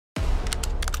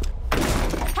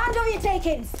you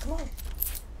take-ins? Come on.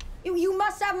 You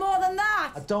must have more than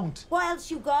that. I don't. What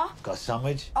else you got? Got a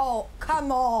sandwich. Oh,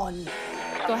 come on.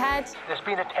 Go ahead. There's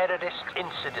been a terrorist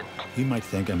incident. You might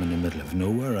think I'm in the middle of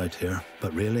nowhere out here,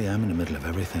 but really I'm in the middle of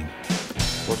everything.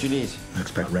 What do you need? I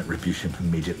expect retribution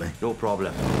immediately. No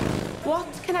problem. What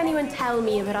can anyone tell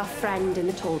me about our friend in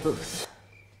the toll booth?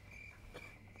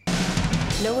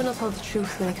 No one will tell the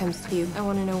truth when it comes to you. I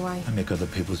want to know why. I make other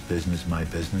people's business my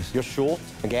business. You're short.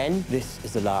 Again, this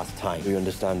is the last time. We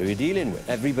understand who you're dealing with.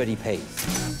 Everybody pays.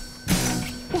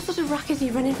 What sort of racket are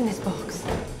you running from this box?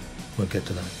 We'll get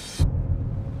to that.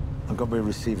 I'm going to be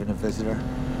receiving a visitor.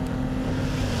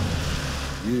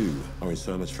 You are in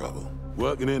so much trouble.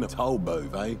 Working in a toll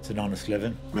booth, eh? It's an honest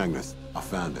living. Magnus, I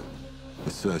found him.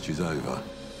 The search is over.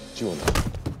 Jonah,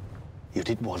 you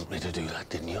did want me to do that,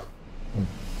 didn't you?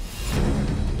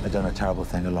 I done a terrible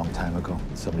thing a long time ago.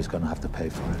 Somebody's going to have to pay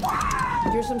for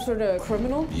it. You're some sort of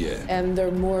criminal? Yeah. And there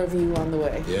are more of you on the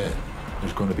way? Yeah.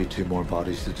 There's going to be 2 more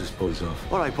bodies to dispose of.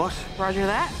 All right, boss. Roger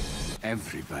that.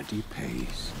 Everybody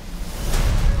pays.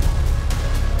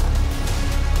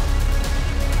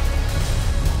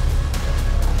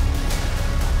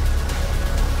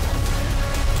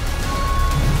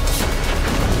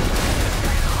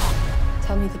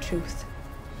 Tell me the truth.